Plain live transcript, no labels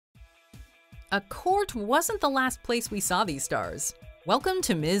a court wasn't the last place we saw these stars. Welcome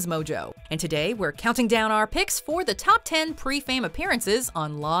to MsMojo, and today we're counting down our picks for the top 10 pre-fame appearances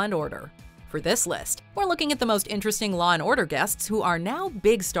on Law & Order. For this list, we're looking at the most interesting Law & Order guests who are now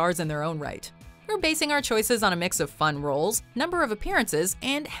big stars in their own right. We're basing our choices on a mix of fun roles, number of appearances,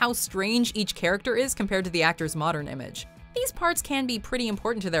 and how strange each character is compared to the actor's modern image. These parts can be pretty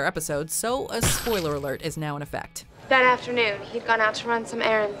important to their episodes, so a spoiler alert is now in effect. That afternoon, he'd gone out to run some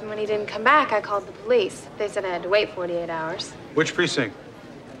errands, and when he didn't come back, I called the police. They said I had to wait 48 hours. Which precinct?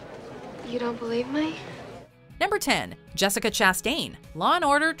 You don't believe me? Number 10. Jessica Chastain, Law &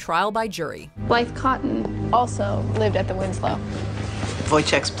 Order Trial by Jury. Blythe Cotton also lived at the Winslow.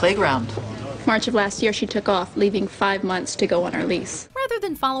 Wojciech's playground. March of last year, she took off, leaving 5 months to go on her lease. Rather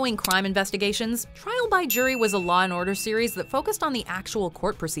than following crime investigations, Trial by Jury was a Law & Order series that focused on the actual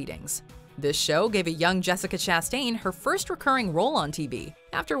court proceedings. This show gave a young Jessica Chastain her first recurring role on TV,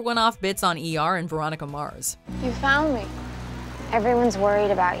 after one-off bits on ER and Veronica Mars. You found me. Everyone's worried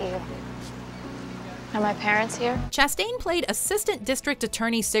about you. Are my parents here? Chastain played Assistant District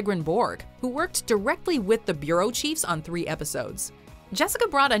Attorney Sigrun Borg, who worked directly with the bureau chiefs on 3 episodes. Jessica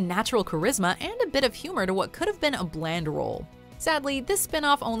brought a natural charisma and a bit of humor to what could have been a bland role. Sadly, this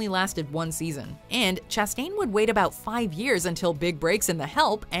spin-off only lasted 1 season, and Chastain would wait about 5 years until big breaks in The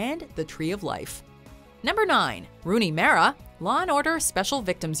Help and The Tree of Life. Number 9. Rooney Mara, Law & Order Special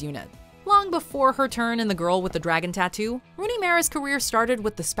Victims Unit. Long before her turn in The Girl with the Dragon Tattoo, Rooney Mara's career started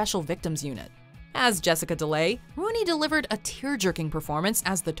with the Special Victims Unit. As Jessica DeLay, Rooney delivered a tear-jerking performance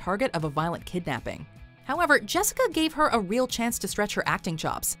as the target of a violent kidnapping. However, Jessica gave her a real chance to stretch her acting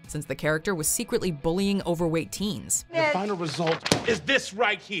chops, since the character was secretly bullying overweight teens. The final result is this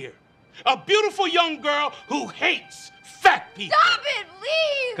right here. A beautiful young girl who hates fat people. Stop it,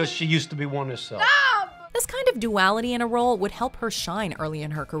 please! Because she used to be one herself. Stop! This kind of duality in a role would help her shine early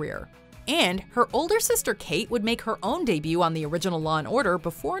in her career. And her older sister Kate would make her own debut on the original Law & Order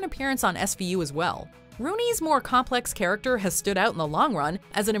before an appearance on SVU as well. Rooney's more complex character has stood out in the long run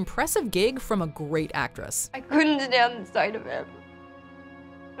as an impressive gig from a great actress. I couldn't stand the sight of him.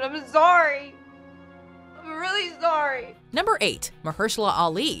 But I'm sorry. I'm really sorry. Number 8. Mahershala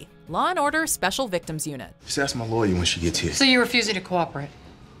Ali, Law & Order Special Victims Unit. Just ask my lawyer when she gets here. So you're refusing to cooperate?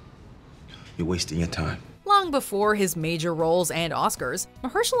 You're wasting your time. Long before his major roles and Oscars,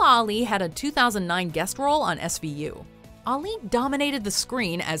 Mahershala Ali had a 2009 guest role on SVU. Ali dominated the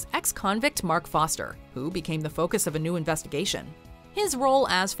screen as ex-convict Mark Foster, who became the focus of a new investigation. His role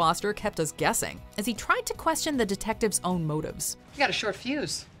as Foster kept us guessing, as he tried to question the detective's own motives. You got a short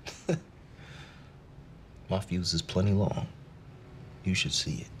fuse. My fuse is plenty long. You should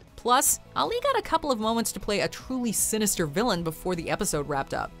see it. Plus, Ali got a couple of moments to play a truly sinister villain before the episode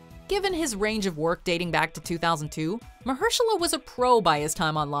wrapped up. Given his range of work dating back to 2002, Mahershala was a pro by his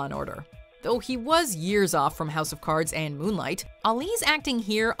time on Law & Order. Though he was years off from House of Cards and Moonlight, Ali's acting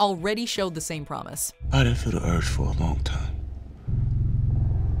here already showed the same promise. I didn't feel the urge for a long time.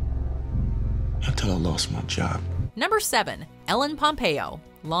 Until I lost my job. Number 7. Ellen Pompeo,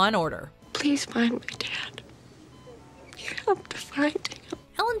 Law & Order. Please find my dad. You have to find him.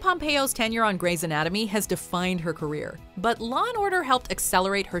 Ellen Pompeo's tenure on Grey's Anatomy has defined her career, but Law & Order helped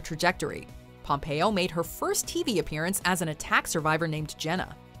accelerate her trajectory. Pompeo made her first TV appearance as an attack survivor named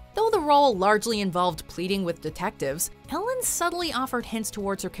Jenna. Though the role largely involved pleading with detectives, Ellen subtly offered hints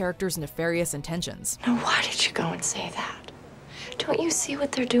towards her character's nefarious intentions. Now, why did you go and say that? Don't you see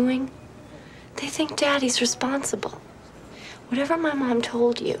what they're doing? They think Daddy's responsible. Whatever my mom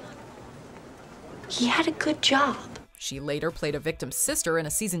told you, he had a good job. She later played a victim's sister in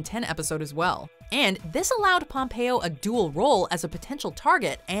a season 10 episode as well. And this allowed Pompeo a dual role as a potential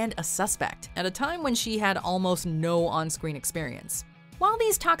target and a suspect, at a time when she had almost no on-screen experience. While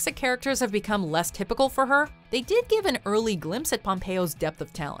these toxic characters have become less typical for her, they did give an early glimpse at Pompeo's depth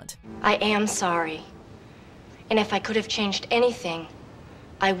of talent. I am sorry. And if I could have changed anything,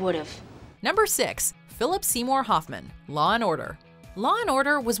 I would have. Number 6. Philip Seymour Hoffman, Law & Order. Law &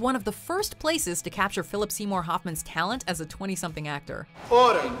 Order was one of the first places to capture Philip Seymour Hoffman's talent as a 20-something actor.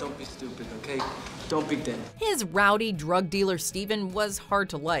 Order! Don't be stupid, okay? Don't be dead. His rowdy drug dealer Steven was hard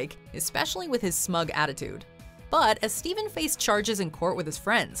to like, especially with his smug attitude. But as Steven faced charges in court with his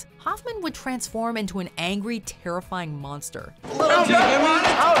friends, Hoffman would transform into an angry, terrifying monster.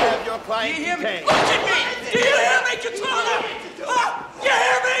 I'll have your client detained. Look at me! Do you hear me, Katana? You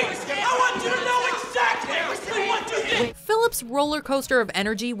hear me? I want you to know exactly what you did! Philip's roller coaster of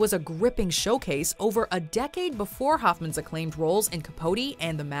energy was a gripping showcase over a decade before Hoffman's acclaimed roles in Capote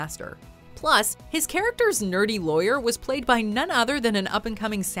and The Master. Plus, his character's nerdy lawyer was played by none other than an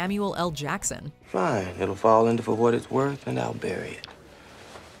up-and-coming Samuel L. Jackson. Fine, it'll fall into for what it's worth, and I'll bury it.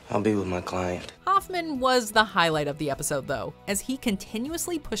 I'll be with my client. Hoffman was the highlight of the episode, though, as he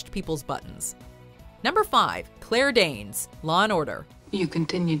continuously pushed people's buttons. Number 5, Claire Danes, Law & Order. You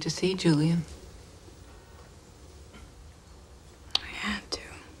continued to see Julian. I had to.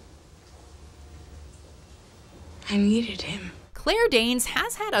 I needed him. Claire Danes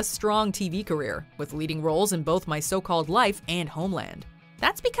has had a strong TV career, with leading roles in both My So-Called Life and Homeland.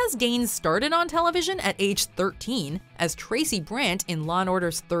 That's because Danes started on television at age 13 as Tracy Brandt in Law &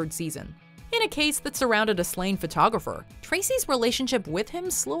 Order's 3rd season. In a case that surrounded a slain photographer, Tracy's relationship with him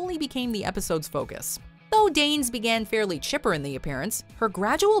slowly became the episode's focus. Though Danes began fairly chipper in the appearance, her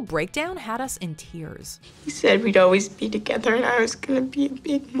gradual breakdown had us in tears. He said we'd always be together and I was gonna be a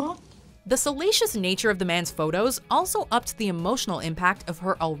big mom. The salacious nature of the man's photos also upped the emotional impact of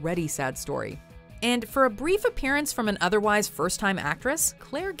her already sad story. And for a brief appearance from an otherwise first-time actress,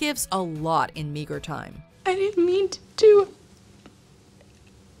 Claire gives a lot in meager time. I didn't mean to do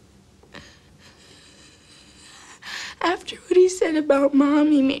it. After what he said about Mom,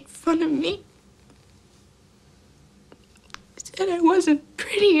 he made fun of me. He said I wasn't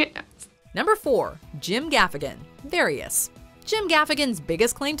pretty enough. Number 4, Jim Gaffigan, Various. Jim Gaffigan's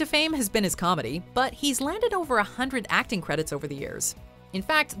biggest claim to fame has been his comedy, but he's landed over 100 acting credits over the years. In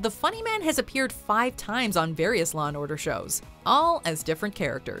fact, the funny man has appeared 5 times on various Law & Order shows, all as different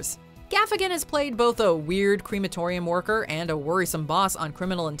characters. Gaffigan has played both a weird crematorium worker and a worrisome boss on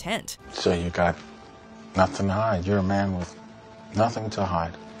Criminal Intent. So you got nothing to hide. You're a man with nothing to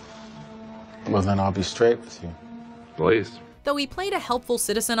hide. Well, then I'll be straight with you. Please. Though he played a helpful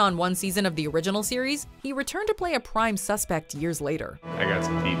citizen on one season of the original series, he returned to play a prime suspect years later. I got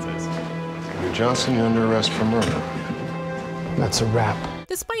some pizzas. Johnson, you're under arrest for murder. That's a wrap.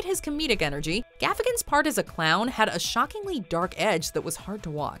 Despite his comedic energy, Gaffigan's part as a clown had a shockingly dark edge that was hard to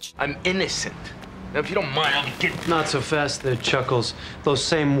watch. I'm innocent. Now, if you don't mind, I'll get... Not so fast there, Chuckles. Those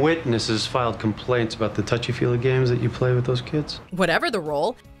same witnesses filed complaints about the touchy-feely games that you play with those kids. Whatever the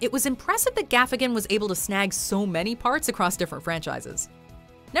role, it was impressive that Gaffigan was able to snag so many parts across different franchises.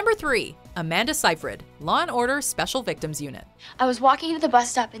 Number 3, Amanda Seyfried, Law & Order Special Victims Unit. I was walking to the bus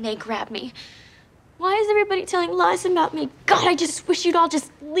stop and they grabbed me. Why is everybody telling lies about me? God, I just wish you'd all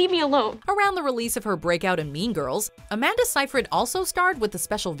just leave me alone. Around the release of her breakout in Mean Girls, Amanda Seyfried also starred with the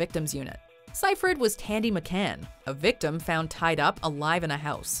Special Victims Unit. Seyfried was Tandy McCann, a victim found tied up alive in a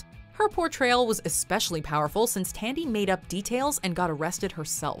house. Her portrayal was especially powerful since Tandy made up details and got arrested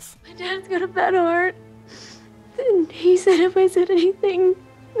herself. My dad's got a bad heart. And he said if I said anything,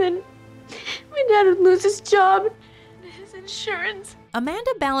 then my dad would lose his job and his insurance.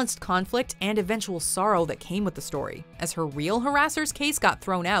 Amanda balanced conflict and eventual sorrow that came with the story, as her real harasser's case got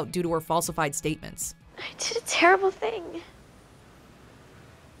thrown out due to her falsified statements. I did a terrible thing.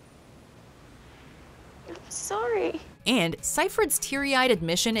 I'm sorry. And Seyfried's teary-eyed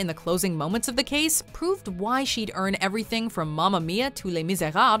admission in the closing moments of the case proved why she'd earn everything from Mamma Mia to Les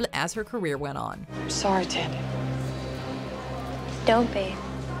Miserables as her career went on. I'm sorry, Tandy. Don't be.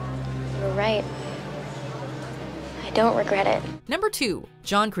 You were right. I don't regret it. Number 2,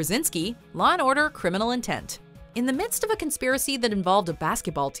 John Krasinski, Law & Order Criminal Intent. In the midst of a conspiracy that involved a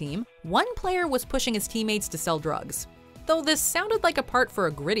basketball team, one player was pushing his teammates to sell drugs. Though this sounded like a part for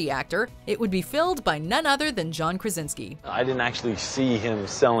a gritty actor, it would be filled by none other than John Krasinski. I didn't actually see him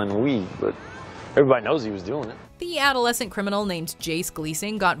selling weed, but everybody knows he was doing it. The adolescent criminal named Jace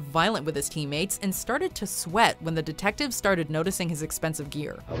Gleason got violent with his teammates and started to sweat when the detectives started noticing his expensive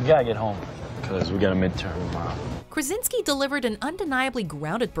gear. We gotta get home, because we got a midterm tomorrow. Krasinski delivered an undeniably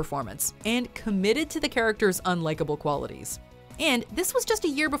grounded performance and committed to the character's unlikable qualities. And this was just a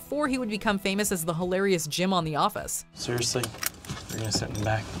year before he would become famous as the hilarious Jim on The Office. Seriously? You're gonna sit in the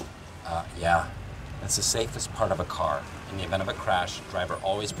back? Yeah. That's the safest part of a car. In the event of a crash, the driver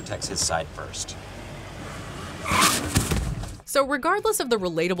always protects his side first. So regardless of the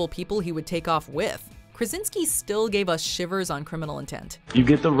relatable people he would take off with, Krasinski still gave us shivers on Criminal Intent. You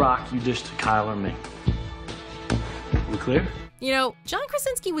get the rock, you dish to Kyle or me. We clear? You know, John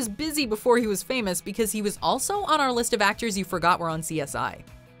Krasinski was busy before he was famous because he was also on our list of actors you forgot were on CSI.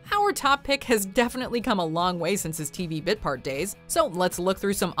 Our top pick has definitely come a long way since his TV bit part days, so let's look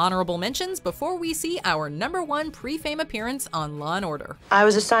through some honorable mentions before we see our number 1 pre-fame appearance on Law & Order. I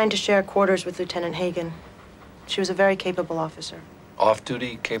was assigned to share quarters with Lieutenant Hagen. She was a very capable officer.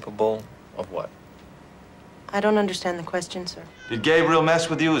 Off-duty, capable of what? I don't understand the question, sir. Did Gabriel mess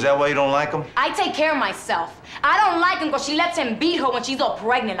with you? Is that why you don't like him? I take care of myself. I don't like him because she lets him beat her when she's all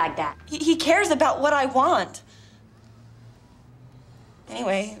pregnant like that. He cares about what I want.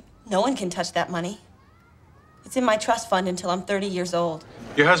 Anyway, no one can touch that money. It's in my trust fund until I'm 30 years old.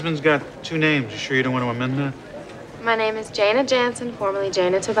 Your husband's got 2 names. You sure you don't want to amend that? My name is Jana Jansen, formerly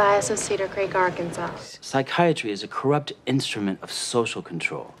Jana Tobias of Cedar Creek, Arkansas. Psychiatry is a corrupt instrument of social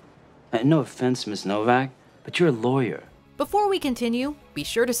control. And no offense, Miss Novak, but you're a lawyer. Before we continue, be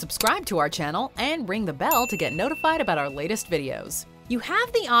sure to subscribe to our channel and ring the bell to get notified about our latest videos. You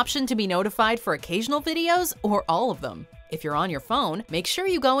have the option to be notified for occasional videos or all of them. If you're on your phone, make sure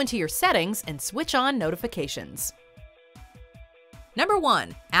you go into your settings and switch on notifications. Number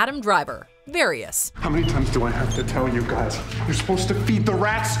 1. Adam Driver, Various. How many times do I have to tell you guys? You're supposed to feed the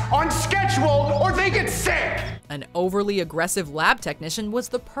rats on schedule or they get sick! An overly aggressive lab technician was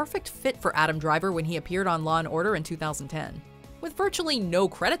the perfect fit for Adam Driver when he appeared on Law & Order in 2010. With virtually no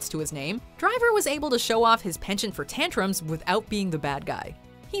credits to his name, Driver was able to show off his penchant for tantrums without being the bad guy.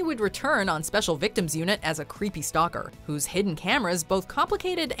 He would return on Special Victims Unit as a creepy stalker, whose hidden cameras both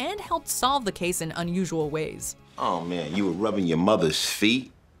complicated and helped solve the case in unusual ways. Oh man, you were rubbing your mother's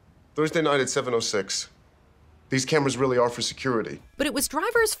feet? Thursday night at 7:06. These cameras really are for security. But it was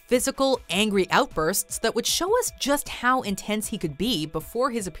Driver's physical, angry outbursts that would show us just how intense he could be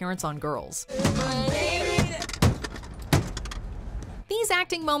before his appearance on Girls. These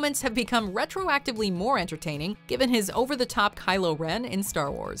acting moments have become retroactively more entertaining given his over-the-top Kylo Ren in Star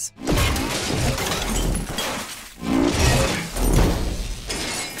Wars.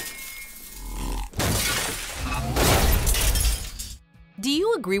 Do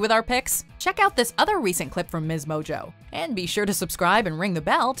you agree with our picks? Check out this other recent clip from MsMojo, and be sure to subscribe and ring the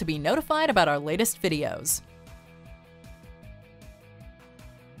bell to be notified about our latest videos.